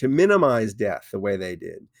 to minimize death the way they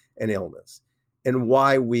did and illness, and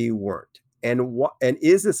why we weren't. And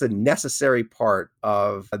is this a necessary part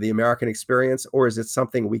of the American experience, or is it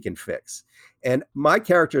something we can fix? And my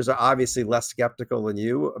characters are obviously less skeptical than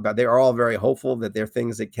you they are all very hopeful that there are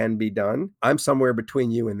things that can be done. I'm somewhere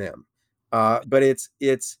between you and them. But it's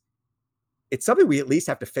something we at least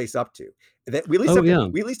have to face up to. That we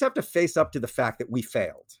at least have to face up to the fact that we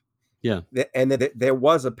failed. Yeah. And that there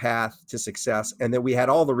was a path to success, and that we had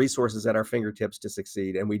all the resources at our fingertips to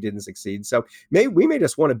succeed, and we didn't succeed. So we may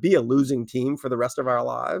just want to be a losing team for the rest of our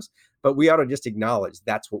lives, but we ought to just acknowledge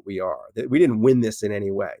that's what we are, that we didn't win this in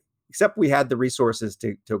any way. except we had the resources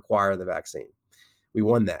to acquire the vaccine. We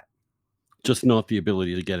won that. Just not the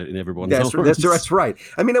ability to get it in everyone's That's arms. right.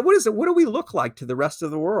 I mean, what is it? What do we look like to the rest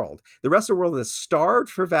of the world? The rest of the world is starved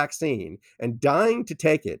for vaccine and dying to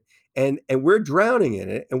take it, and we're drowning in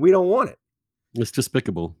it, and we don't want it. It's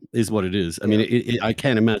despicable, is what it is. I mean, Yeah. I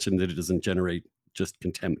can't imagine that it doesn't generate just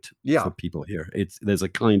contempt for Yeah. people here. There's a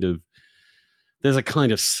kind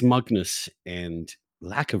of smugness and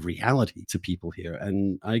lack of reality to people here,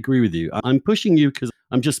 and I agree with you. I'm pushing you because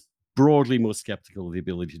I'm just broadly more skeptical of the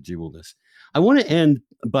ability to do all this. I want to end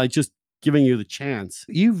by just giving you the chance.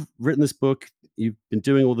 You've written this book, you've been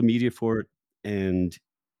doing all the media for it, and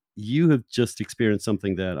you have just experienced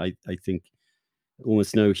something that I think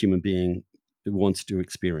almost no human being wants to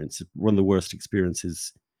experience. One of the worst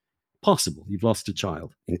experiences possible. You've lost a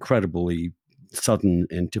child. Incredibly sudden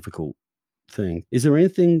and difficult thing. Is there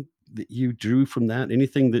anything that you drew from that?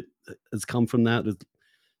 Anything that has come from that that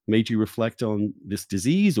made you reflect on this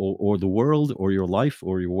disease or the world or your life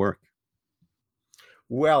or your work?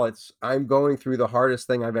 Well, I'm going through the hardest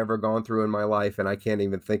thing I've ever gone through in my life, and I can't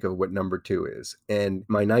even think of what number two is. And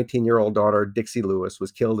my 19-year-old daughter, Dixie Lewis,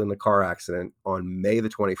 was killed in a car accident on May the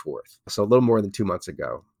 24th. So a little more than 2 months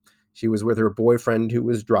ago. She was with her boyfriend who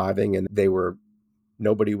was driving, and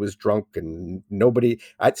nobody was drunk, and no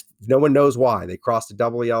one knows why. They crossed a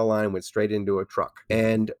double yellow line and went straight into a truck.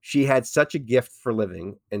 And she had such a gift for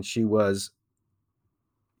living, and she was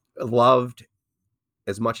loved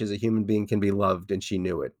as much as a human being can be loved, and she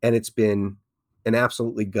knew it. And it's been an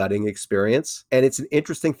absolutely gutting experience. And it's an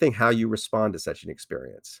interesting thing how you respond to such an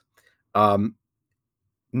experience. Um,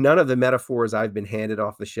 None of the metaphors I've been handed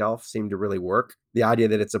off the shelf seem to really work. The idea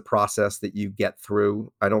that it's a process that you get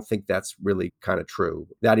through, I don't think that's really kind of true.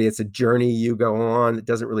 The idea it's a journey you go on, it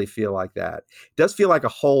doesn't really feel like that. It does feel like a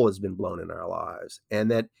hole has been blown in our lives. And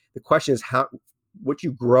that the question is what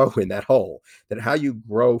you grow in that hole, that how you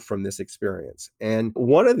grow from this experience. And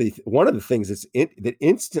one of the things that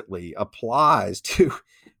instantly applies to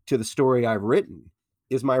the story I've written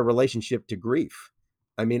is my relationship to grief.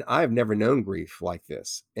 I mean, I've never known grief like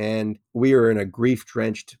this. And we are in a grief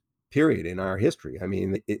drenched period in our history. I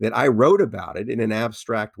mean, that I wrote about it in an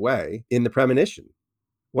abstract way in The Premonition.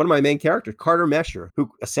 One of my main characters, Carter Mesher,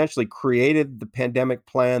 who essentially created the pandemic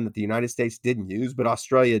plan that the United States didn't use, but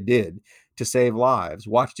Australia did to save lives,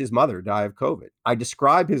 watched his mother die of COVID. I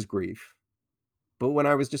describe his grief, but when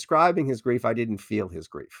I was describing his grief, I didn't feel his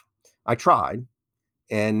grief. I tried,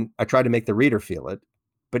 and I tried to make the reader feel it,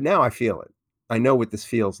 but now I feel it. I know what this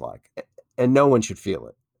feels like, and no one should feel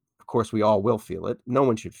it. Of course, we all will feel it. No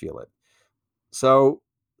one should feel it. So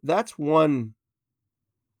that's one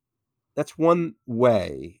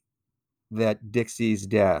way that Dixie's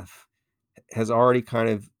death has already kind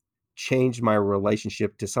of changed my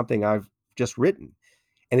relationship to something I've just written.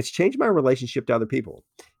 And it's changed my relationship to other people.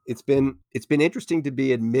 It's been interesting to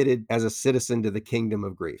be admitted as a citizen to the kingdom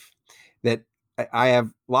of grief. That I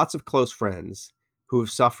have lots of close friends who have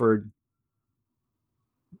suffered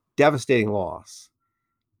devastating loss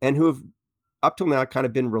and who have up till now kind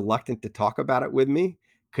of been reluctant to talk about it with me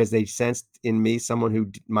because they sensed in me someone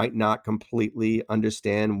who might not completely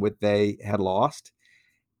understand what they had lost.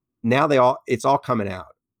 Now it's all coming out.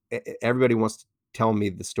 Everybody wants to tell me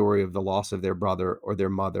the story of the loss of their brother or their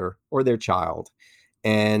mother or their child,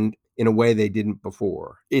 and in a way they didn't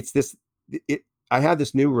before. I have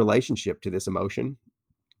this new relationship to this emotion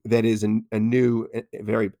that is a new,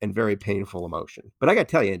 very painful emotion. But I got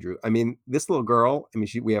to tell you, Andrew, I mean, this little girl, I mean,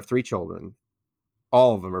 we have 3 children.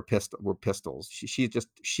 All of them were pistols.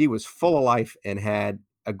 She was full of life and had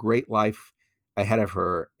a great life ahead of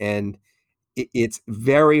her. And it's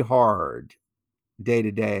very hard day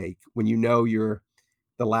to day when you know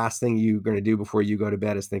the last thing you're going to do before you go to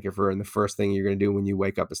bed is think of her, and the first thing you're going to do when you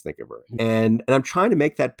wake up is think of her. And I'm trying to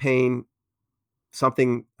make that pain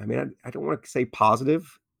something. I mean, I don't want to say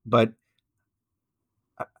positive, but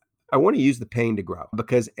I want to use the pain to grow,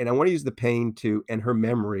 and I want to use the pain and her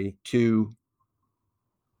memory to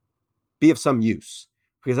be of some use,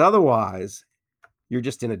 because otherwise you're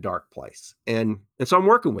just in a dark place. And so I'm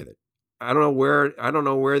working with it. I don't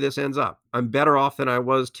know where this ends up. I'm better off than I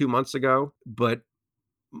was 2 months ago, but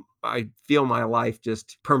I feel my life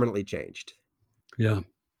just permanently changed. Yeah.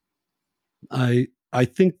 I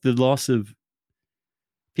think the loss of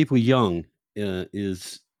people young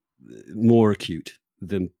is more acute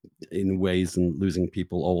than in ways than losing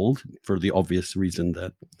people old, for the obvious reason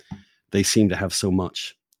that they seem to have so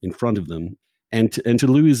much in front of them. And to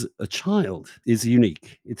lose a child is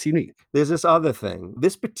unique. It's unique. There's this other thing.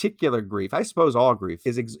 This particular grief, I suppose all grief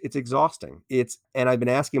it's exhausting. And I've been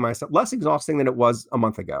asking myself, less exhausting than it was a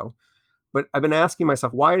month ago, But I've been asking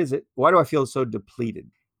myself, why do I feel so depleted?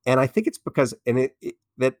 And I think it's because,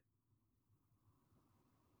 that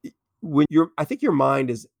I think your mind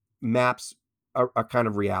is maps a kind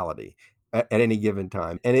of reality at any given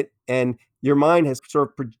time, and your mind has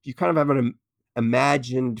you kind of have an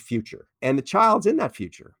imagined future, and the child's in that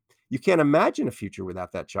future. You can't imagine a future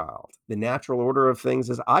without that child. The natural order of things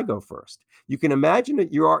is I go first. You can imagine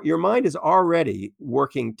that your mind is already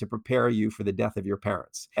working to prepare you for the death of your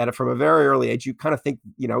parents. And from a very early age, you kind of think,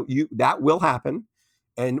 you that will happen.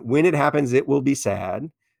 And when it happens, it will be sad,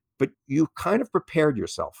 but you kind of prepared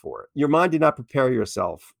yourself for it. Your mind did not prepare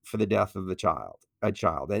yourself for the death of a child.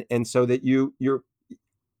 And so that you're,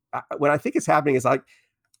 what I think is happening is like,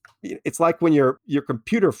 it's like when your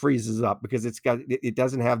computer freezes up because it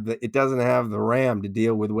doesn't have the RAM to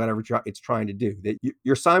deal with whatever it's trying to do. That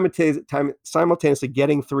you're simultaneously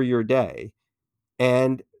getting through your day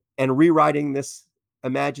and rewriting this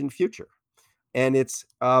imagined future. And it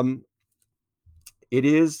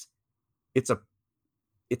is it's a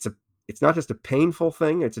it's a it's not just a painful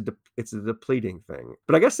thing, it's a depleting thing.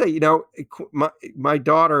 But I guess that, my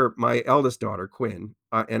daughter, my eldest daughter Quinn,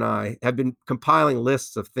 and I have been compiling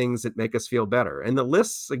lists of things that make us feel better, and the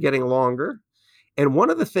lists are getting longer. And one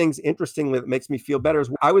of the things, interestingly, that makes me feel better is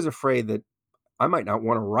I was afraid that I might not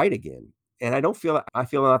want to write again, and I feel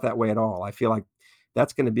not that way at all. I feel like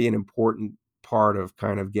that's going to be an important part of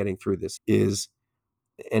kind of getting through this, is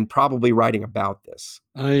and probably writing about this.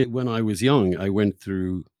 When I was young, I went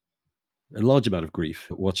through a large amount of grief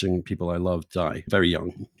watching people I loved die very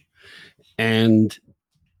young. And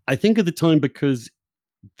I think at the time, because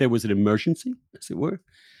there was an emergency, as it were,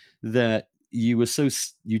 that you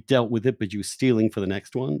dealt with it, but you were stealing for the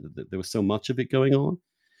next one. There was so much of it going on.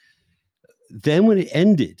 Then when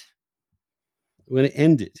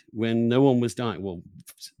no one was dying, well,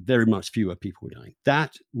 very much fewer people were dying.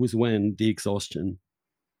 That was when the exhaustion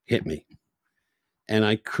hit me, and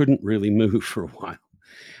I couldn't really move for a while.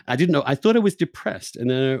 I didn't know. I thought I was depressed,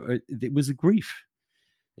 and it was a grief.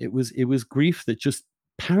 It was grief that just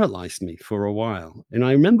paralyzed me for a while. And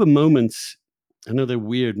I remember moments. I know they're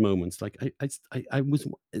weird moments. Like I was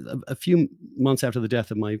a few months after the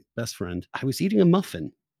death of my best friend. I was eating a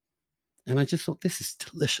muffin, and I just thought, this is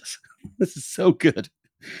delicious. This is so good.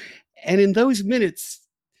 And in those minutes,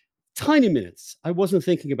 tiny minutes, I wasn't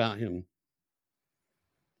thinking about him.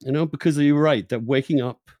 Because you're right that waking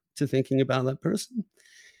up to thinking about that person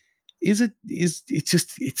it's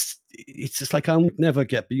just like I'll never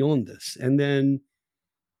get beyond this. And then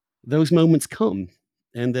those moments come,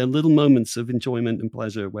 and they're little moments of enjoyment and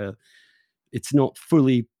pleasure where it's not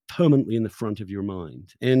fully permanently in the front of your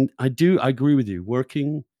mind. And I agree with you,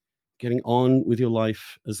 getting on with your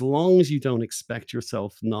life, as long as you don't expect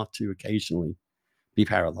yourself not to occasionally be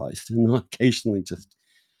paralyzed and not occasionally just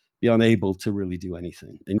be unable to really do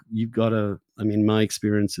anything. And you've got to, my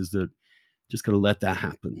experience is that just got to let that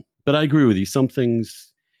happen. But I agree with you. Some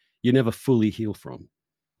things you never fully heal from.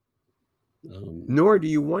 Nor do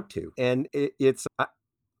you want to. And it's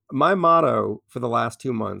my motto for the last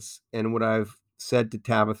 2 months, and what I've said to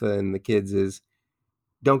Tabitha and the kids is,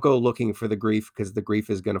 don't go looking for the grief, because the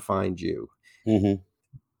grief is going to find you. Mm-hmm.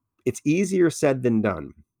 It's easier said than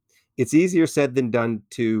done. It's easier said than done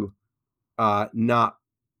to not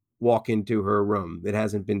walk into her room that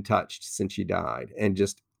hasn't been touched since she died, and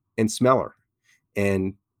smell her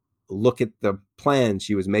and look at the plans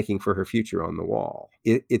she was making for her future on the wall.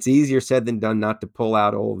 It's easier said than done not to pull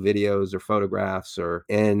out old videos or photographs,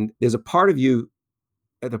 and there's a part of you,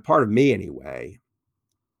 the part of me anyway,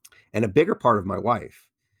 and a bigger part of my wife,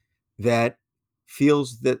 that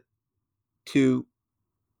feels that to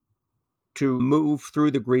move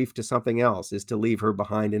through the grief to something else is to leave her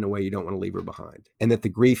behind in a way you don't want to leave her behind. And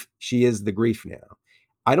that she is the grief now.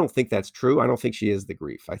 I don't think that's true. I don't think she is the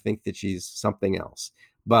grief. I think that she's something else.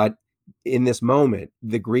 But in this moment,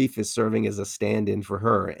 the grief is serving as a stand-in for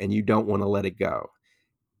her, and you don't want to let it go.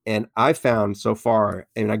 And I found so far,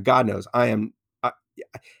 and God knows,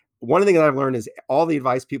 one of the things that I've learned is all the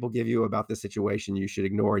advice people give you about this situation, you should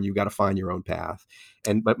ignore, and you've got to find your own path.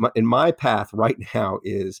 But my path right now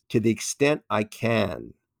is, to the extent I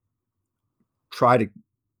can, try to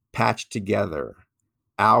patch together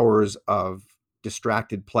hours of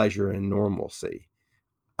distracted pleasure and normalcy.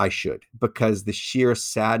 I should, because the sheer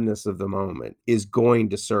sadness of the moment is going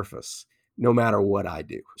to surface no matter what I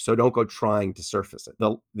do. So don't go trying to surface it.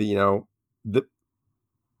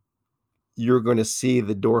 You're going to see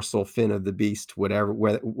the dorsal fin of the beast, whether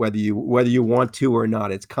you want to or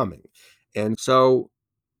not, it's coming. And so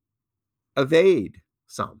evade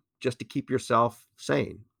some, just to keep yourself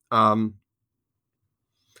sane. And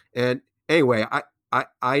anyway,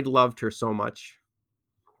 I loved her so much,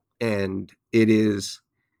 and it's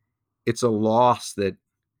a loss that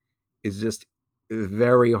is just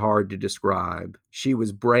very hard to describe. She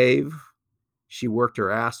was brave. She worked her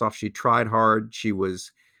ass off. She tried hard. I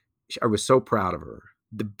was so proud of her.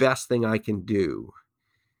 The best thing I can do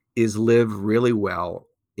is live really well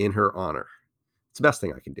in her honor. It's the best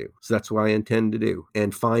thing I can do. So that's what I intend to do,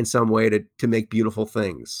 and find some way to make beautiful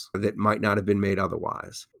things that might not have been made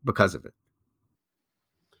otherwise because of it.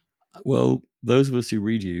 Well, those of us who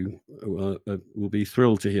read you will be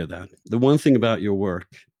thrilled to hear that. The one thing about your work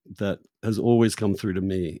that has always come through to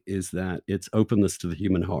me is that it's openness to the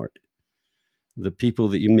human heart. The people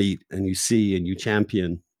that you meet and you see and you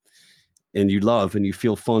champion and you love and you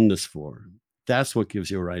feel fondness for, that's what gives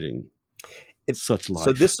your writing It, such so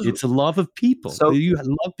life. this is It's a love of people. so You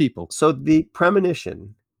love people. so the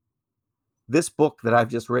premonition, this book that I've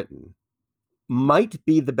just written, might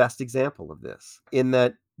be the best example of this, in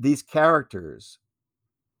that these characters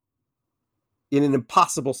in an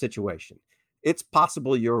impossible situation. It's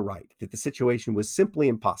possible you're right, that the situation was simply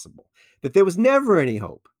impossible, that there was never any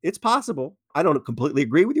hope. It's possible. I don't completely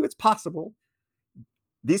agree with you. It's possible.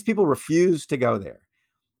 These people refused to go there,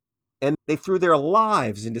 and they threw their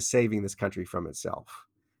lives into saving this country from itself.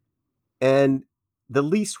 And the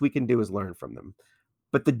least we can do is learn from them.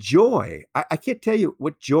 But the joy, I can't tell you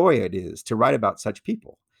what joy it is to write about such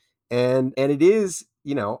people. And it is,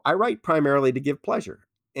 I write primarily to give pleasure.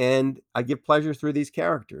 And I give pleasure through these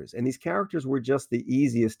characters. And these characters were just the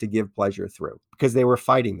easiest to give pleasure through, because they were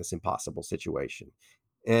fighting this impossible situation.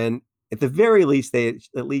 And at the very least, they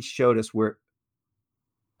at least showed us where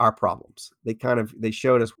our problems. They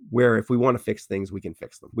showed us where, if we want to fix things, we can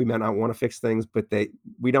fix them. We may not want to fix things, but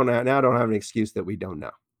we don't now don't have an excuse that we don't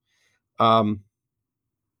know.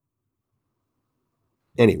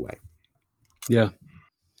 Anyway. Yeah.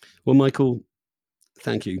 Well, Michael,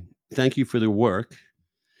 thank you. Thank you for the work,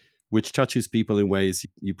 which touches people in ways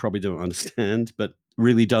you probably don't understand, but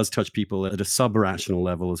really does touch people at a sub-rational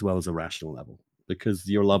level as well as a rational level, because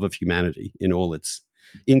your love of humanity in all its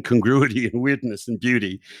incongruity and weirdness and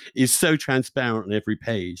beauty is so transparent on every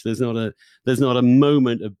page. There's not a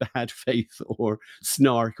moment of bad faith or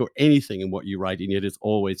snark or anything in what you write, and yet it's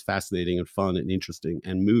always fascinating and fun and interesting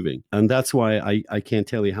and moving. And that's why I can't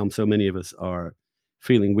tell you how so many of us are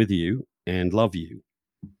feeling with you and love you.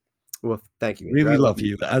 Well, thank you, Andrew. Really I love love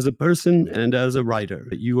you as a person and as a writer.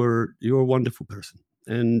 You're a wonderful person,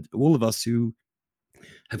 and all of us who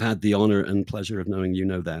have had the honor and pleasure of knowing you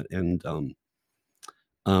know that. And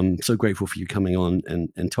I'm so grateful for you coming on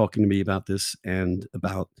and talking to me about this and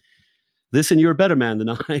about this. And you're a better man than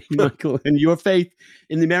I, Michael. And your faith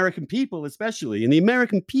in the American people, especially in the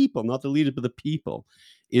American people, not the leaders, but the people,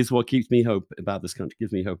 is what keeps me hope about this country.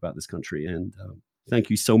 Gives me hope about this country. And thank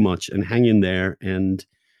you so much. And hang in there and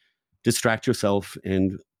distract yourself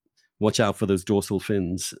and watch out for those dorsal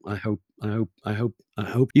fins. I hope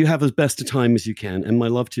you have as best a time as you can. And my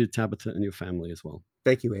love to Tabitha and your family as well.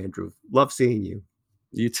 Thank you, Andrew. Love seeing you.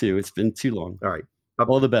 You too. It's been too long. All right.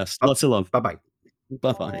 All the best. Lots of love. Bye-bye.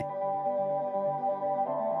 Bye-bye.